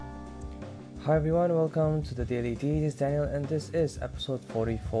Hi everyone, welcome to the Daily D. This is Daniel and this is episode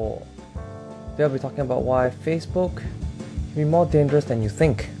 44. Today I'll be talking about why Facebook can be more dangerous than you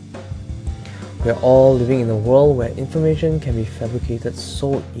think. We are all living in a world where information can be fabricated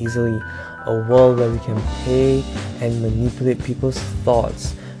so easily, a world where we can pay and manipulate people's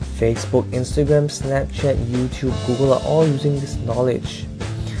thoughts. Facebook, Instagram, Snapchat, YouTube, Google are all using this knowledge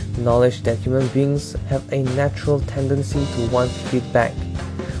that human beings have a natural tendency to want feedback,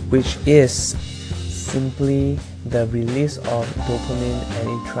 which is simply the release of dopamine, and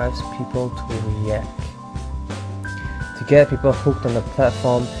it drives people to react. To get people hooked on the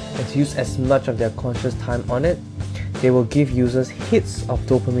platform and to use as much of their conscious time on it, they will give users hits of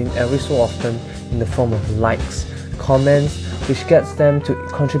dopamine every so often in the form of likes, comments, which gets them to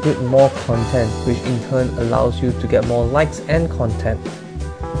contribute more content, which in turn allows you to get more likes and content.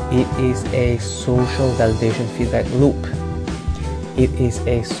 It is a social validation feedback loop. It is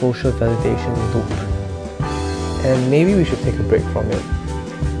a social validation loop. And maybe we should take a break from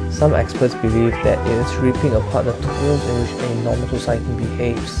it. Some experts believe that it is ripping apart the tools in which a normal society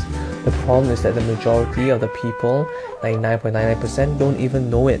behaves. The problem is that the majority of the people, 99.99%, don't even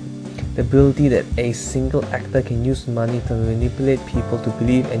know it. The ability that a single actor can use money to manipulate people to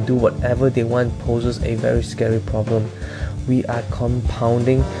believe and do whatever they want poses a very scary problem. We are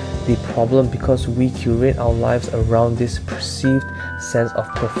compounding the problem because we curate our lives around this perceived sense of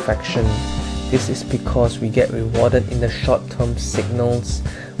perfection. This is because we get rewarded in the short-term signals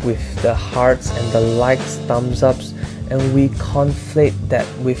with the hearts and the likes, thumbs ups, and we conflate that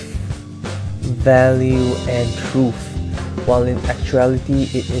with value and truth, while in actuality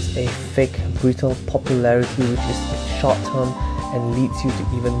it is a fake, brittle popularity which is short-term and leads you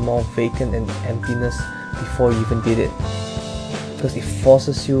to even more vacant and emptiness before you even did it. Because it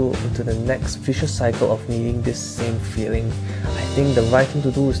forces you into the next vicious cycle of needing this same feeling. I think the right thing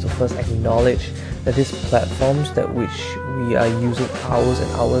to do is to first acknowledge that these platforms that which we are using hours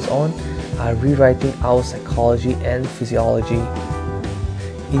and hours on are rewriting our psychology and physiology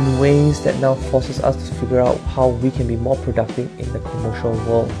in ways that now forces us to figure out how we can be more productive in the commercial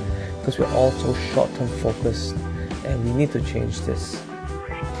world, because we're all so short-term focused and we need to change this.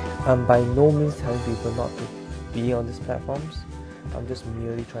 I'm by no means telling people not to be on these platforms. I'm just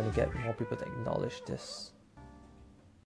merely trying to get more people to acknowledge this.